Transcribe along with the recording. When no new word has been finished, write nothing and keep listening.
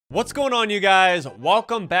What's going on, you guys?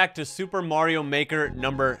 Welcome back to Super Mario Maker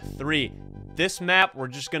number 3. This map, we're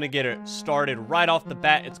just gonna get it started right off the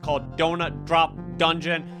bat. It's called Donut Drop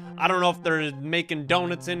Dungeon. I don't know if they're making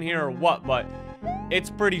donuts in here or what, but it's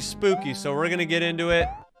pretty spooky, so we're gonna get into it.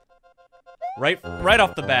 Right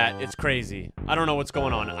off the bat, it's crazy. I don't know what's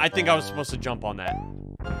going on. I think I was supposed to jump on that.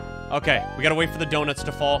 Okay, we gotta wait for the donuts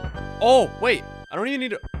to fall. Oh, wait, I don't even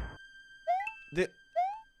need to...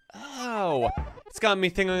 Oh, it's got me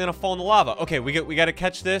thinking I'm gonna fall in the lava. Okay, we gotta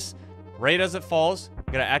catch this right as it falls.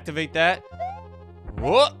 We gotta activate that.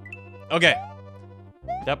 Whoa! Okay,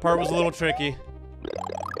 that part was a little tricky.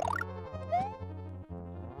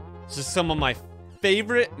 This is some of my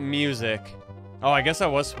favorite music. Oh, I guess I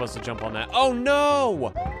was supposed to jump on that. Oh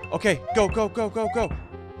no! Okay, go, go, go, go, go.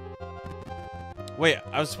 Wait,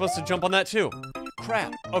 I was supposed to jump on that too.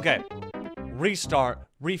 Crap. Okay, restart,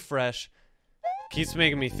 refresh. Keeps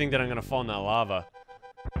making me think that I'm gonna fall in that lava.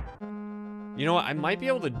 You know what? I might be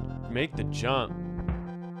able to make the jump.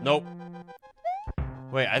 Nope.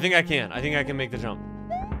 Wait, I think I can. I think I can make the jump.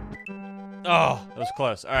 Oh, that was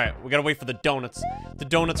close. Alright, we gotta wait for the donuts. The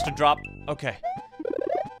donuts to drop. Okay.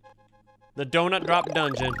 The donut drop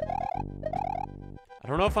dungeon. I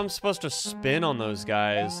don't know if I'm supposed to spin on those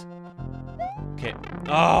guys. Okay.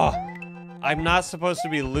 Oh, I'm not supposed to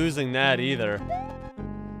be losing that either.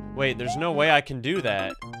 Wait, there's no way I can do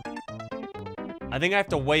that. I think I have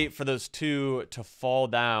to wait for those two to fall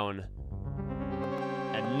down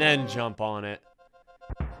and then jump on it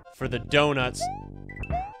for the donuts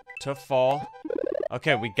to fall.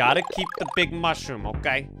 Okay, we gotta keep the big mushroom,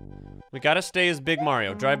 okay? We gotta stay as Big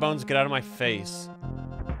Mario. Dry bones, get out of my face.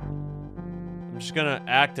 I'm just gonna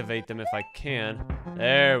activate them if I can.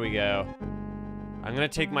 There we go. I'm gonna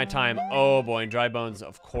take my time. Oh boy, and dry bones,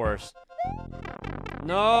 of course.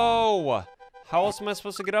 No! How else am I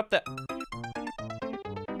supposed to get up there?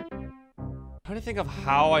 I'm trying to think of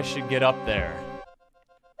how I should get up there.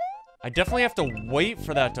 I definitely have to wait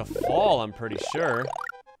for that to fall, I'm pretty sure.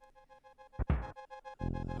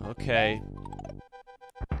 Okay.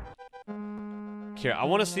 Here, I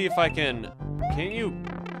want to see if I can... Can't you...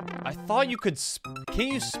 I thought you could...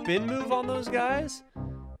 Can't you spin move on those guys?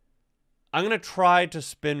 I'm gonna try to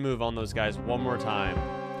spin move on those guys one more time.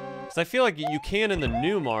 Because I feel like you can in the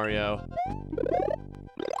new Mario.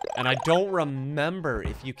 And I don't remember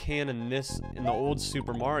if you can in the old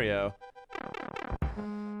Super Mario.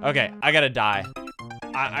 Okay, I gotta die.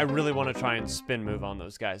 I really want to try and spin move on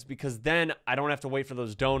those guys. Because then I don't have to wait for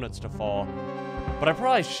those donuts to fall. But I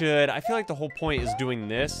probably should. I feel like the whole point is doing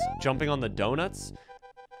this. Jumping on the donuts.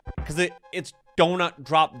 Because it's Donut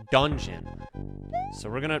Drop Dungeon. So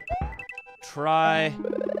we're gonna try...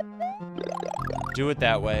 do it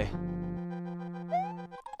that way.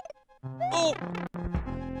 Oh!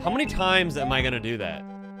 How many times am I gonna do that?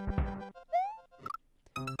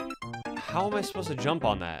 How am I supposed to jump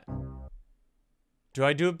on that? Do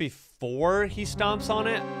I do it before he stomps on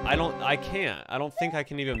it? I can't. I don't think I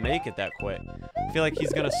can even make it that quick. I feel like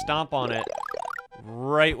he's gonna stomp on it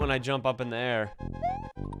right when I jump up in the air.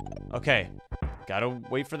 Okay. Gotta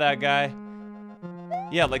wait for that guy.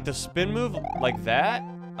 Yeah, like the spin move like that?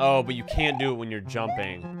 Oh, but you can't do it when you're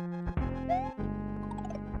jumping.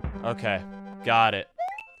 Okay, got it.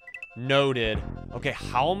 Noted. Okay,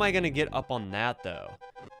 how am I gonna get up on that, though?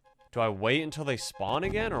 Do I wait until they spawn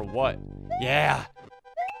again, or what? Yeah!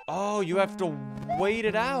 Oh, you have to wait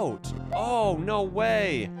it out! Oh, no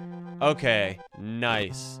way! Okay,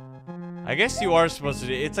 nice. I guess you are supposed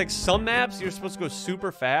to... It's like some maps you're supposed to go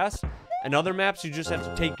super fast, and other maps you just have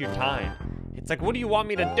to take your time. It's like, what do you want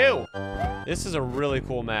me to do? This is a really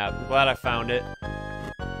cool map. I'm glad I found it.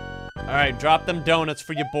 Alright, drop them donuts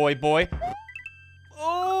for you, boy.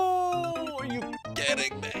 Oh, are you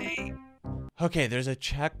kidding me? Okay, there's a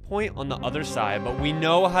checkpoint on the other side, but we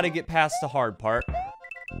know how to get past the hard part.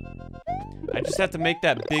 I just have to make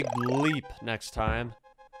that big leap next time.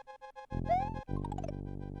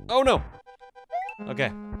 Oh, no.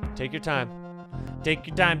 Okay, take your time. Take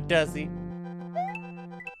your time, Tussy.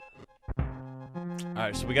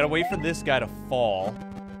 Alright, so we gotta wait for this guy to fall.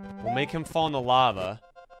 We'll make him fall in the lava.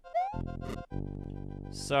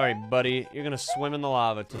 Sorry, buddy. You're gonna swim in the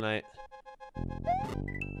lava tonight.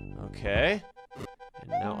 Okay. And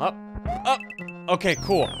now up. Up! Okay,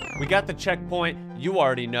 cool. We got the checkpoint. You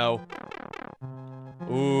already know.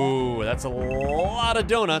 Ooh, that's a lot of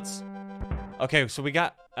donuts. Okay, so we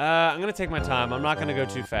got... I'm gonna take my time. I'm not gonna go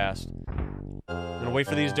too fast. I'm gonna wait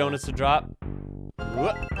for these donuts to drop.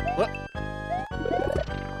 Whoop, whoop.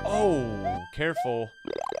 Oh, careful.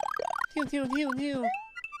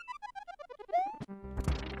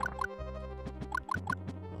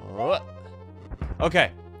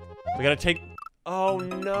 Okay, We gotta take... Oh,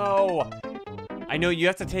 no. I know you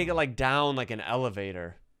have to take it, like, down like an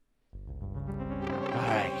elevator.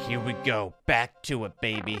 Alright, here we go. Back to it,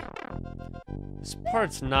 baby. This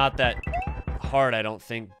part's not that hard, I don't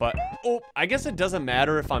think, but... Oh, I guess it doesn't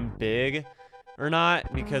matter if I'm big or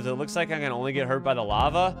not, because it looks like I can only get hurt by the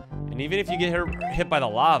lava. And even if you get hit by the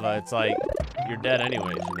lava, it's like, you're dead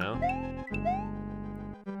anyways, you know?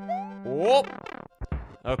 Whoop!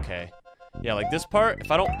 Okay. Yeah, like this part, if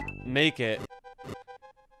I don't make it...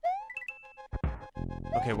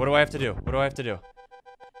 Okay, what do I have to do? What do I have to do?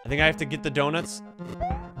 I think I have to get the donuts.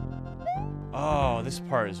 Oh, this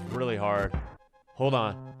part is really hard. Hold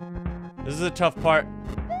on. This is a tough part.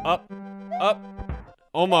 Up. Up.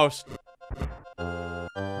 Almost. What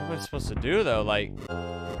am I supposed to do, though? Like,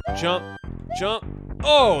 jump. Jump.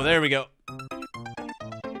 Oh, there we go.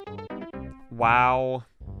 Wow.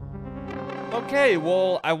 Okay,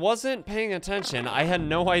 well, I wasn't paying attention. I had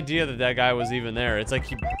no idea that that guy was even there. It's like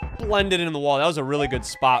he blended in the wall. That was a really good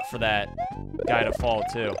spot for that guy to fall,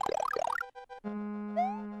 too.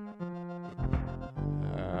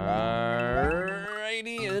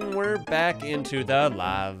 Alrighty, and we're back into the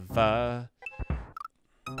lava.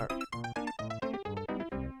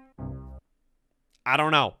 I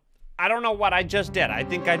don't know. I don't know what I just did. I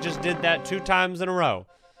think I just did that 2 times in a row.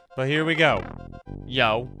 But here we go.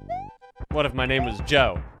 Yo. What if my name was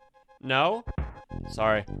Joe? No?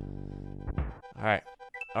 Sorry. Alright.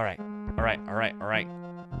 Alright. Alright. Alright. Alright.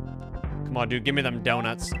 Come on, dude. Give me them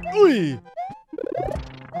donuts. Ooh!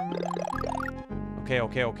 Okay,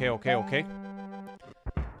 okay, okay, okay, okay.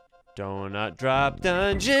 Donut drop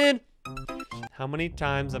dungeon. How many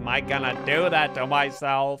times am I gonna do that to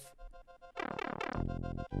myself?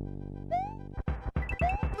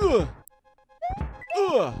 Ugh.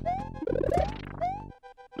 Ugh.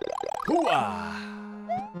 Hoo-ah.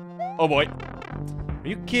 Oh boy. Are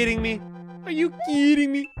you kidding me? Are you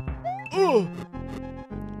kidding me? Ugh.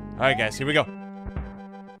 Alright guys, here we go.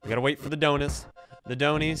 We gotta wait for the donuts. The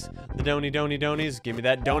donies. The donies. Give me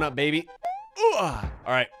that donut, baby.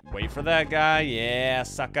 Alright, wait for that guy. Yeah,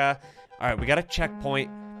 sucker. Alright, we got a checkpoint.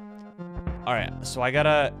 Alright, so I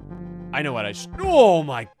gotta... I know what I should... Oh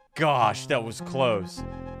my gosh, that was close.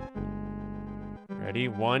 Ready?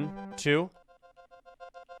 1, 2.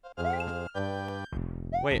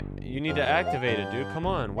 Wait, you need to activate it, dude. Come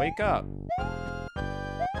on, wake up.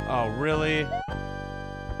 Oh, really?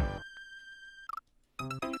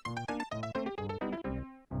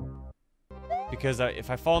 Because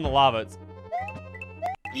if I fall in the lava, it's...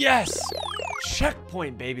 Yes!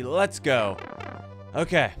 Checkpoint, baby. Let's go.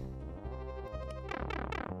 Okay.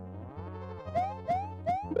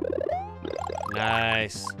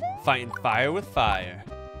 Nice. Fighting fire with fire.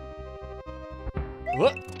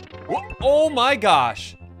 What? What? Oh my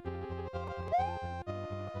gosh.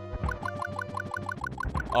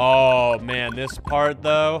 Oh man, this part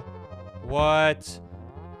though. What?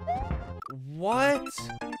 What?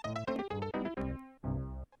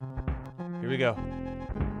 Here we go.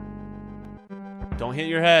 Don't hit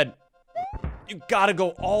your head. You gotta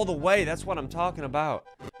go all the way. That's what I'm talking about.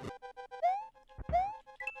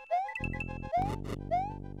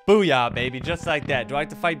 Booyah, baby. Just like that. Do I have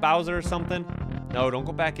to fight Bowser or something? No, don't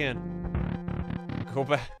go back in. Go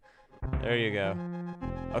back. There you go.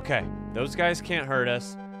 Okay. Those guys can't hurt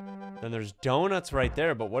us. Then there's donuts right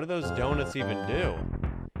there, but what do those donuts even do?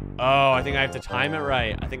 Oh, I think I have to time it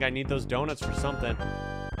right. I think I need those donuts for something.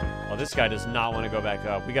 Oh, this guy does not want to go back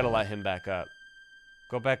up. We gotta let him back up.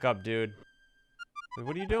 Go back up, dude. Wait,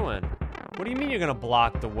 what are you doing? What do you mean you're gonna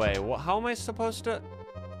block the way? Well, how am I supposed to...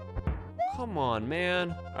 Come on,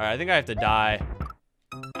 man. Alright, I think I have to die.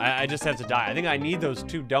 I just have to die. I think I need those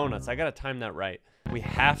 2 donuts. I gotta time that right. We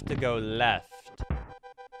have to go left.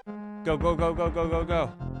 Go, go, go, go, go, go,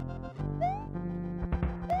 go.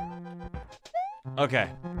 Okay.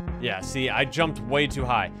 Yeah, see, I jumped way too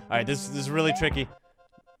high. Alright, this is really tricky.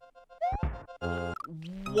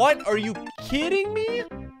 What? Are you kidding me?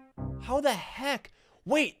 How the heck?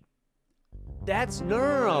 Wait. That's...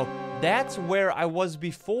 No. That's where I was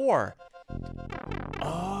before.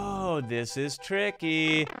 Oh, this is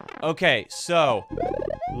tricky. Okay, so...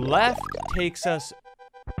 Left takes us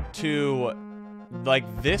to, like,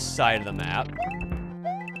 this side of the map.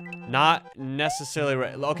 Not necessarily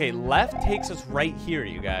right. Okay, left takes us right here,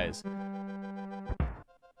 you guys.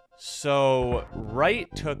 So, right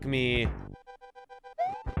took me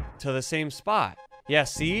to the same spot. Yeah,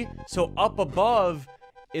 see? So up above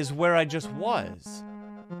is where I just was.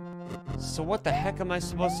 So what the heck am I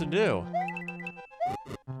supposed to do?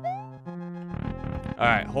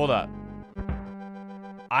 Alright, hold up.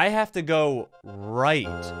 I have to go right.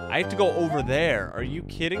 I have to go over there. Are you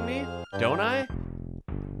kidding me? Don't I?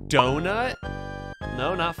 Donut?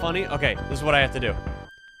 No, not funny. Okay, this is what I have to do.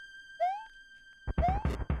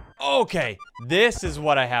 Okay, this is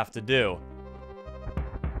what I have to do.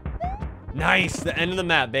 Nice, the end of the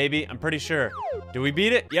map, baby. I'm pretty sure. Did we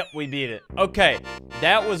beat it? Yep, we beat it. Okay,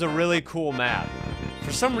 that was a really cool map.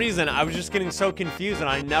 For some reason, I was just getting so confused and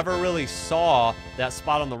I never really saw that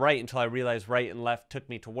spot on the right until I realized right and left took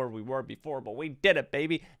me to where we were before, but we did it,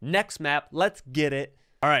 baby. Next map, let's get it.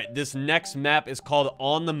 All right, this next map is called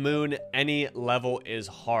On the Moon. Any level is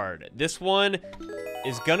hard. This one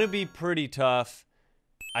is gonna be pretty tough.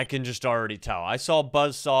 I can just already tell. I saw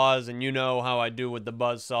buzzsaws and you know how I do with the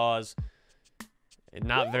buzzsaws.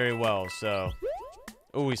 Not very well, so.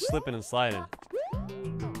 Oh, he's slipping and sliding.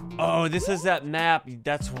 Oh, this is that map.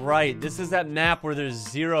 That's right. This is that map where there's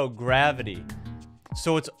 0 gravity.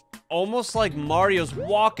 So it's almost like Mario's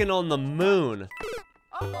walking on the moon.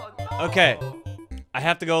 Okay. I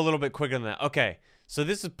have to go a little bit quicker than that. Okay. So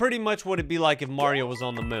this is pretty much what it'd be like if Mario was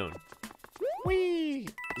on the moon. Whee!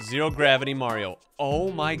 0 gravity Mario.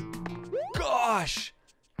 Oh my gosh.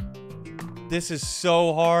 This is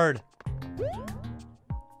so hard.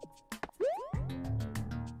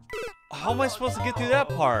 How am I supposed to get through that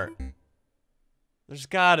part? There's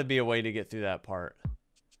gotta be a way to get through that part.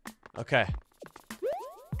 Okay.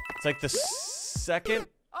 It's like the second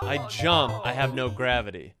I jump, I have no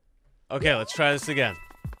gravity. Okay, let's try this again.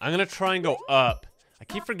 I'm gonna try and go up. I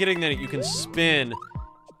keep forgetting that you can spin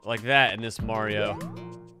like that in this Mario,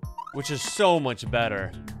 which is so much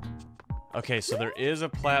better. Okay, so there is a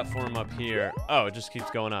platform up here. Oh, it just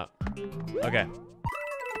keeps going up. Okay.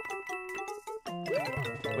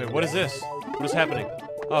 Wait, what is this? What is happening?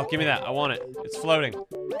 Oh, give me that. I want it. It's floating.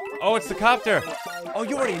 Oh, it's the copter. Oh,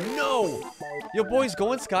 you already know. Yo, boy's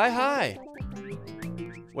going sky high.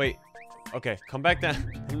 Wait. Okay, come back down.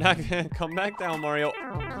 I'm not gonna come back down, Mario.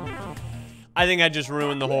 I think I just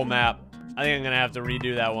ruined the whole map. I think I'm gonna have to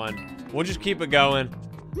redo that one. We'll just keep it going.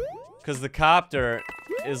 Because the copter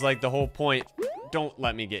is like the whole point. Don't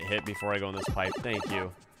let me get hit before I go in this pipe. Thank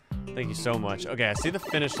you. Thank you so much. Okay, I see the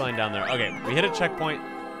finish line down there. Okay, we hit a checkpoint.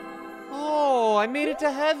 Oh, I made it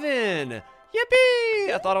to heaven.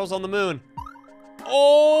 Yippee! I thought I was on the moon.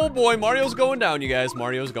 Oh boy, Mario's going down, you guys.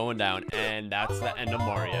 Mario's going down. And that's the end of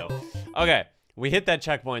Mario. Okay, we hit that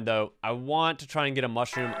checkpoint though. I want to try and get a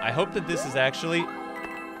mushroom. I hope that this is actually...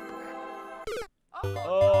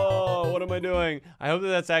 Oh, what am I doing? I hope that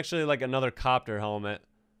that's actually like another copter helmet.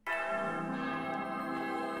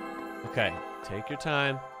 Okay, take your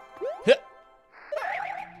time.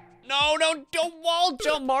 No, no, don't wall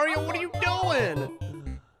jump, Mario. What are you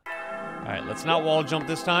doing? All right, let's not wall jump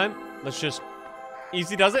this time. Let's just...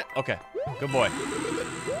 Easy does it? Okay, good boy.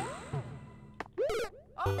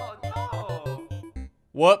 Oh, no.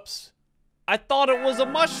 Whoops. I thought it was a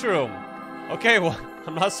mushroom. Okay, well,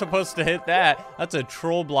 I'm not supposed to hit that. That's a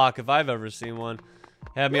troll block if I've ever seen one.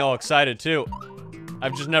 Had me all excited, too.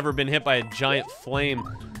 I've just never been hit by a giant flame.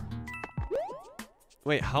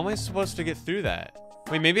 Wait, how am I supposed to get through that?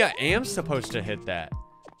 Wait, maybe I am supposed to hit that.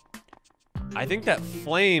 I think that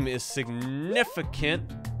flame is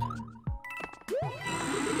significant.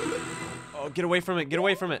 Oh, get away from it. Get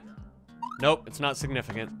away from it. Nope, it's not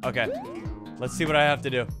significant. Okay. Let's see what I have to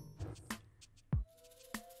do.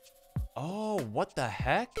 Oh, what the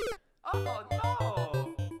heck? Oh,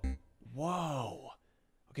 no. Whoa.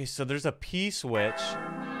 Okay, so there's a P switch.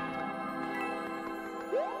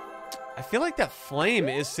 I feel like that flame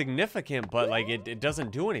is significant, but like it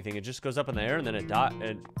doesn't do anything. It just goes up in the air and then it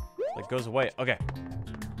like goes away. Okay.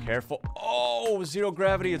 Careful. Oh, 0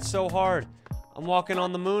 gravity. It's so hard. I'm walking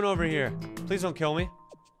on the moon over here. Please don't kill me.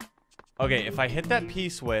 Okay, if I hit that P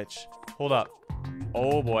switch, hold up.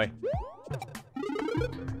 Oh boy.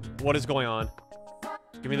 What is going on?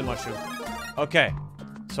 Give me the mushroom. Okay.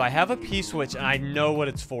 So I have a P switch and I know what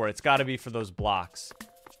it's for. It's got to be for those blocks,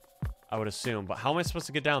 I would assume. But how am I supposed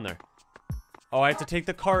to get down there? Oh, I have to take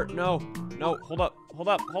the cart. No. No, hold up. Hold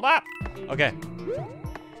up. Hold up. Okay.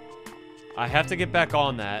 I have to get back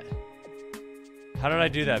on that. How did I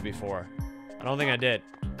do that before? I don't think I did.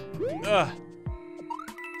 Ugh.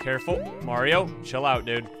 Careful. Mario, chill out,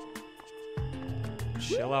 dude.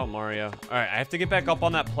 Chill out, Mario. All right, I have to get back up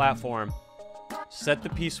on that platform. Set the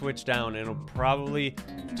P switch down, and it'll probably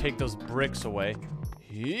take those bricks away.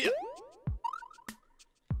 Yep.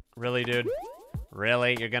 Really, dude?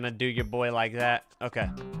 Really? You're gonna do your boy like that? Okay.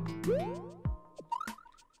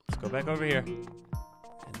 Let's go back over here.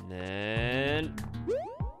 And then...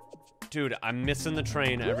 Dude, I'm missing the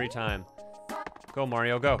train every time. Go,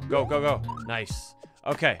 Mario, go. Go, go, go. Nice.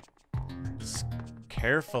 Okay.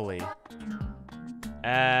 carefully.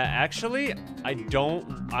 Actually, I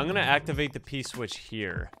don't. I'm gonna activate the P-switch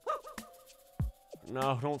here.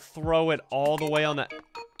 No, don't throw it all the way on that.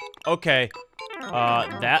 Okay.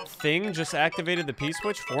 That thing just activated the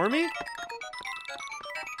P-switch for me?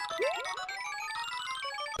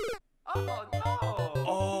 Oh, no.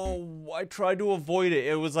 Oh, I tried to avoid it.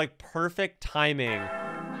 It was like perfect timing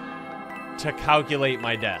to calculate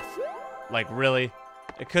my death. Like, really?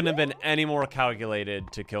 It couldn't have been any more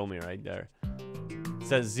calculated to kill me right there. It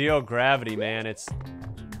says 0 gravity, man. It's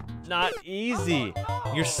not easy.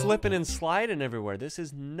 You're slipping and sliding everywhere. This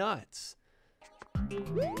is nuts.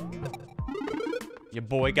 Your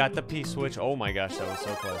boy got the P-switch. Oh my gosh, that was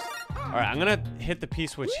so close. All right, I'm gonna hit the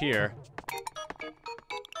P-switch here.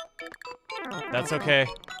 That's okay.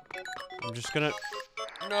 I'm just gonna...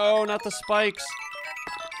 No, not the spikes.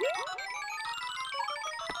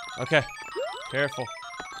 Okay, careful.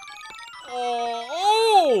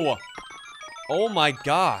 Oh! Oh my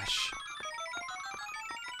gosh.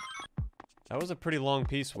 That was a pretty long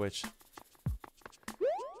P-switch.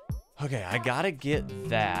 Okay, I gotta get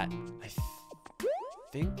that. I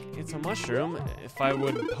think it's a mushroom. If I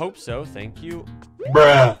would hope so, thank you.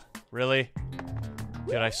 Bruh. Really?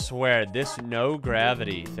 Dude, I swear, this no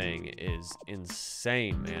gravity thing is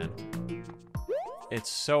insane, man. It's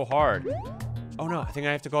so hard. Oh no, I think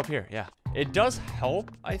I have to go up here. Yeah. It does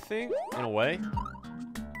help, I think, in a way.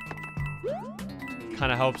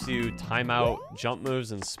 Kind of helps you time out jump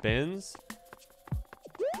moves and spins.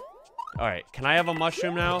 All right, can I have a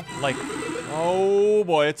mushroom now? Like, oh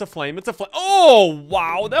boy, it's a flame, it's a flame. Oh,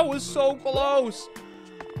 wow, that was so close.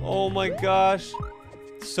 Oh my gosh.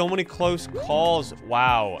 So many close calls.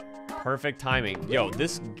 Wow, perfect timing. Yo,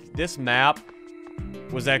 this map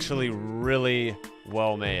was actually really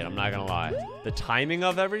well made, I'm not gonna lie. The timing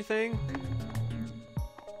of everything,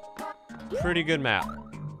 pretty good map.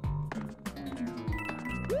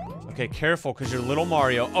 Okay, careful, because you're Little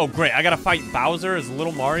Mario. Oh, great, I gotta fight Bowser as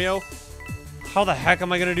Little Mario? How the heck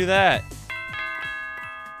am I gonna do that?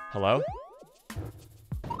 Hello?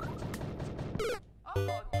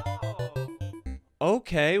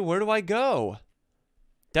 Okay, where do I go?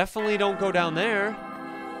 Definitely don't go down there.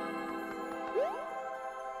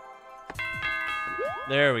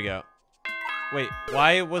 There we go. Wait,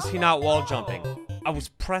 why was he not wall jumping? I was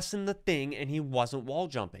pressing the thing and he wasn't wall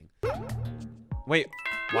jumping. Wait,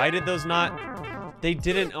 why did those not... They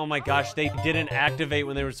didn't... Oh my gosh, they didn't activate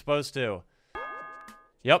when they were supposed to.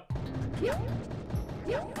 Yep.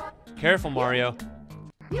 Careful, Mario.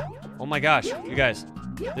 Oh my gosh, you guys.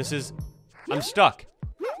 This is... I'm stuck.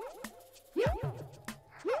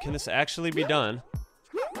 Can this actually be done?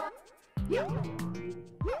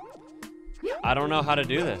 I don't know how to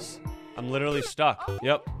do this. I'm literally stuck.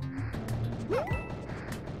 Yep.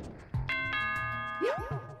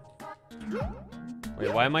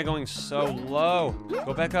 Wait, why am I going so low?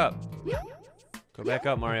 Go back up. Go back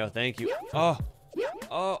up, Mario. Thank you. Oh.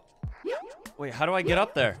 Oh. Wait, how do I get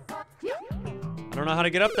up there? I don't know how to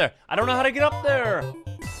get up there. I don't know how to get up there.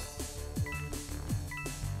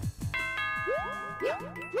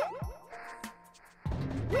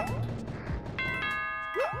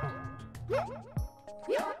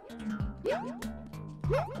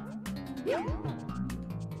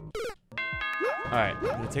 Alright, I'm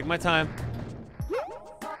gonna take my time.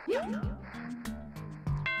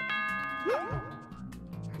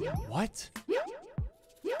 What?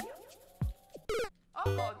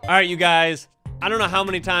 Alright, you guys. I don't know how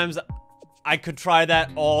many times I could try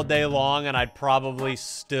that all day long and I'd probably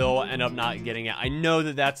still end up not getting it. I know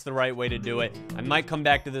that that's the right way to do it. I might come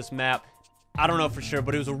back to this map. I don't know for sure,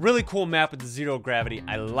 but it was a really cool map with the 0 gravity.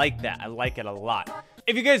 I like that. I like it a lot.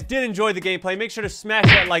 If you guys did enjoy the gameplay, make sure to smash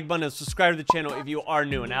that like button and subscribe to the channel if you are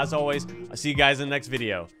new. And as always, I'll see you guys in the next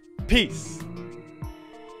video. Peace.